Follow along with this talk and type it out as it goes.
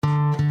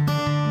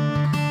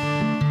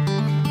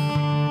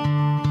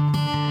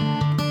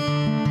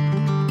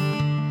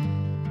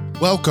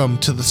Welcome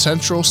to the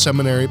Central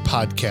Seminary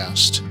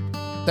Podcast.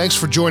 Thanks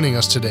for joining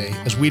us today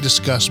as we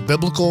discuss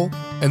biblical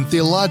and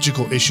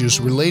theological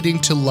issues relating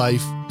to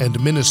life and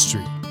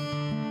ministry.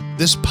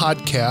 This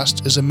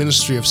podcast is a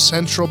ministry of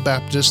Central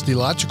Baptist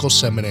Theological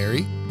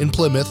Seminary in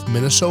Plymouth,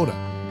 Minnesota.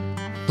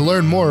 To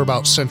learn more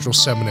about Central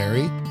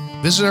Seminary,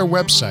 visit our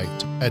website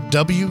at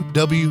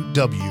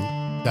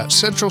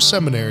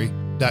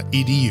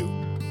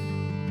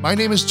www.centralseminary.edu. My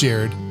name is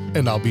Jared,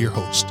 and I'll be your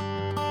host.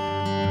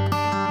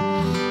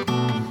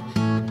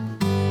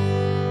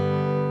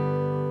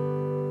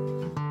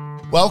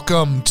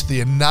 Welcome to the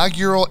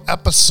inaugural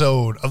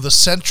episode of the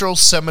Central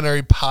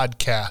Seminary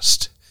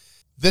Podcast.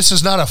 This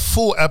is not a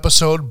full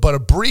episode, but a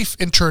brief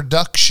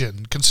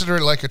introduction. Consider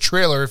it like a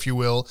trailer, if you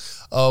will,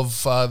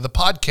 of the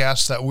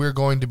podcast that we're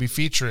going to be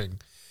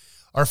featuring.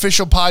 Our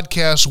official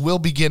podcast will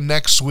begin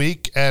next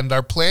week, and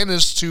our plan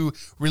is to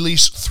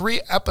release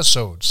 3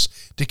 episodes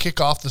to kick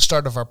off the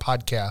start of our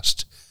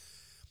podcast.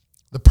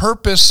 The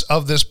purpose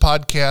of this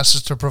podcast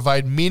is to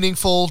provide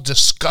meaningful,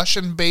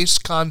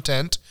 discussion-based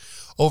content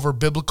over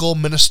biblical,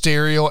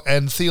 ministerial,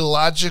 and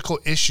theological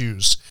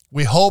issues.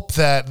 We hope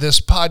that this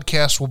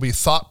podcast will be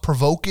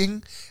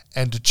thought-provoking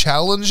and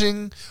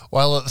challenging,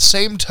 while at the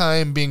same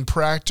time being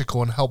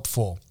practical and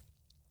helpful.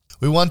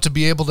 We want to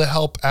be able to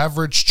help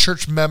average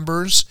church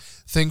members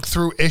think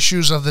through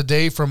issues of the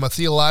day from a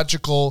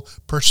theological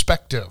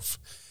perspective.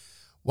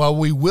 While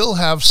we will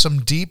have some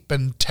deep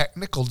and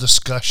technical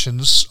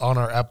discussions on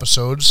our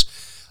episodes,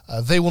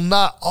 they will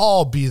not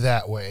all be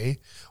that way.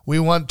 We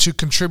want to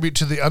contribute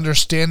to the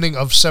understanding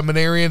of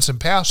seminarians and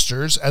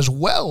pastors, as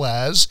well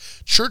as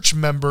church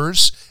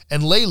members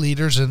and lay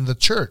leaders in the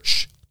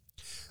church.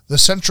 The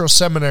Central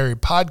Seminary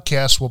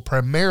Podcast will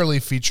primarily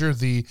feature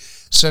the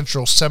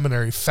Central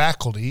Seminary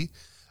faculty,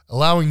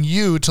 allowing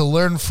you to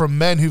learn from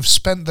men who've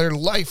spent their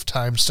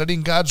lifetime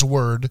studying God's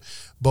Word,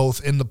 both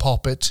in the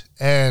pulpit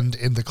and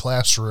in the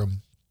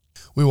classroom.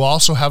 We will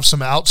also have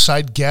some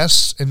outside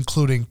guests,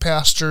 including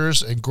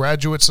pastors and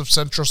graduates of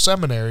Central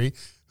Seminary,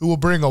 who will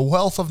bring a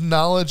wealth of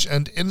knowledge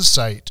and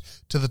insight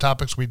to the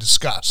topics we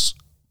discuss.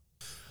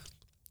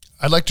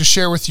 I'd like to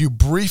share with you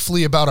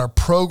briefly about our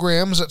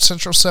programs at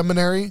Central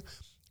Seminary.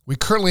 We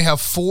currently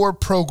have 4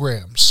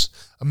 programs: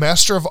 a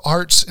Master of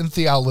Arts in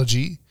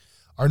Theology,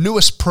 our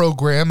newest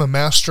program, a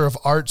Master of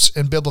Arts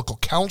in Biblical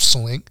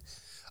Counseling,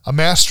 a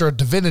Master of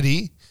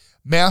Divinity,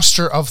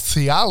 Master of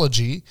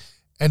Theology,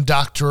 and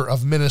Doctor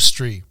of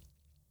Ministry.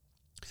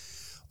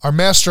 Our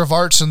Master of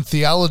Arts in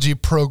Theology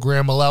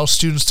program allows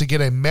students to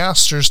get a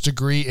master's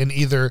degree in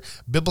either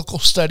biblical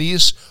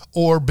studies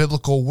or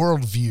biblical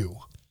worldview.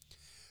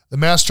 The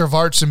Master of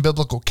Arts in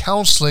Biblical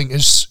Counseling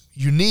is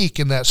unique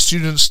in that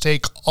students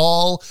take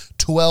all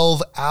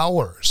 12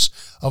 hours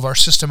of our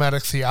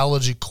systematic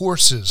theology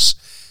courses,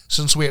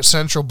 since we at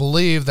Central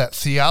believe that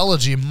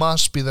theology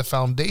must be the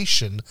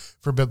foundation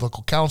for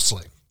biblical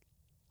counseling.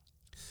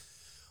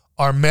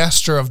 Our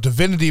Master of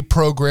Divinity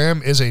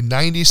program is a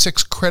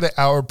 96 credit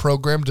hour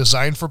program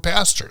designed for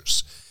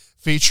pastors,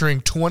 featuring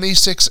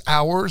 26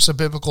 hours of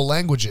biblical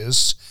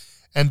languages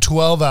and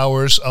 12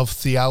 hours of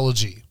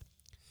theology.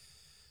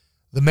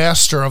 The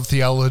Master of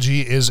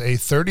Theology is a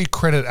 30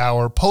 credit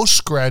hour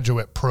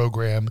postgraduate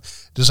program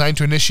designed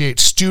to initiate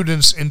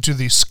students into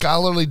the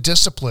scholarly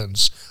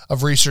disciplines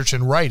of research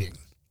and writing.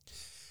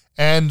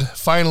 And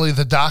finally,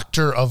 the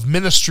Doctor of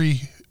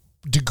Ministry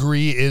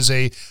degree is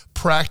a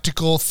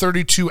practical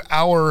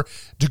 32-hour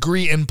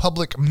degree in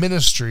public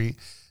ministry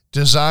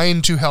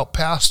designed to help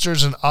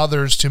pastors and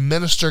others to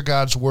minister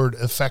God's Word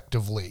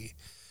effectively.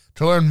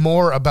 To learn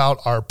more about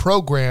our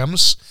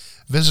programs,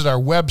 visit our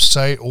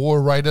website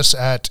or write us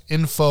at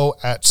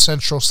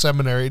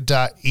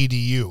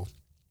info@centralseminary.edu.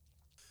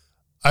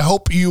 I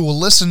hope you will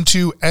listen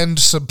to and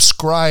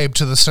subscribe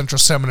to the Central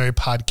Seminary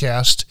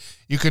Podcast.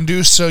 You can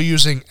do so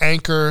using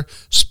Anchor,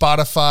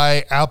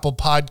 Spotify, Apple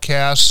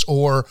Podcasts,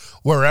 or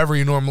wherever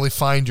you normally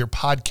find your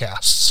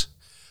podcasts.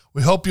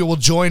 We hope you will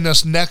join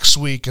us next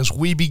week as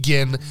we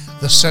begin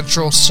the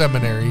Central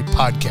Seminary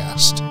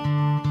Podcast.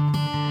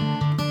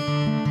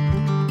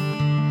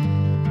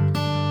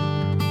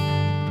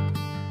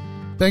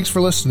 Thanks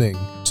for listening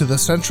to the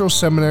Central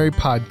Seminary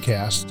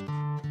Podcast.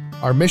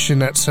 Our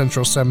mission at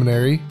Central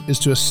Seminary is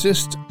to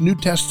assist New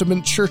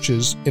Testament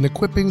churches in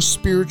equipping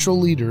spiritual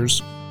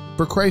leaders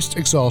for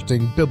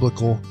Christ-exalting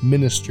biblical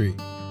ministry.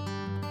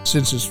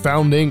 Since its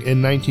founding in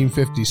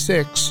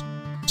 1956,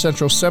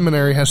 Central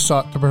Seminary has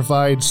sought to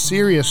provide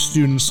serious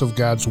students of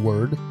God's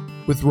Word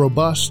with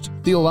robust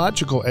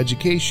theological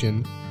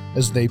education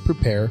as they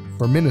prepare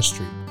for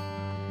ministry.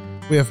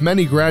 We have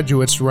many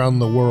graduates around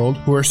the world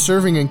who are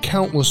serving in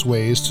countless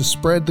ways to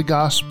spread the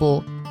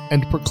gospel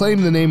and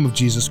proclaim the name of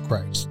Jesus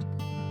Christ.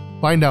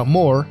 Find out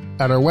more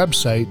at our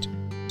website,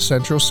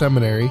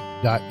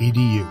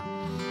 centralseminary.edu.